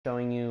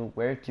showing you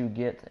where to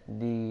get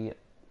the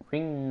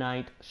Ring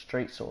Knight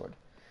straight sword.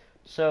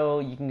 So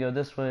you can go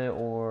this way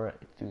or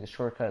through the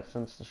shortcut.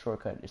 Since the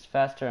shortcut is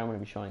faster, I'm going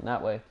to be showing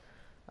that way.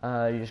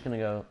 You're just going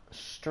to go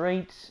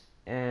straight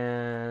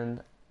and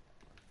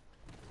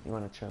you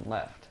want to turn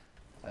left.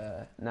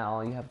 Now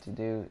all you have to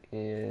do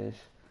is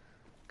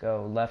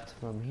go left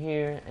from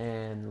here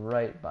and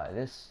right by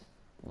this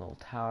little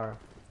tower.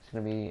 It's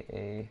going to be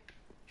a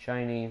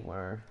shiny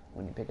where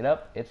when you pick it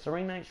up, it's the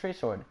Ring Knight straight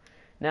sword.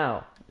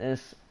 Now,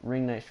 this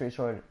Ring Knight straight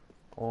sword,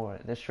 or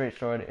this straight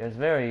sword, is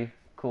very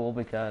cool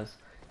because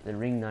the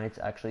Ring Knights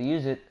actually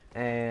use it,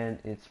 and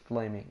it's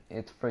flaming.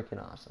 It's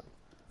freaking awesome.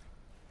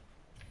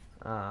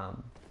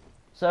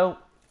 So,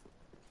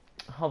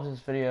 I hope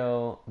this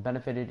video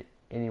benefited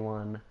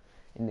anyone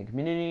in the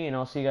community, and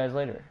I'll see you guys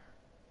later.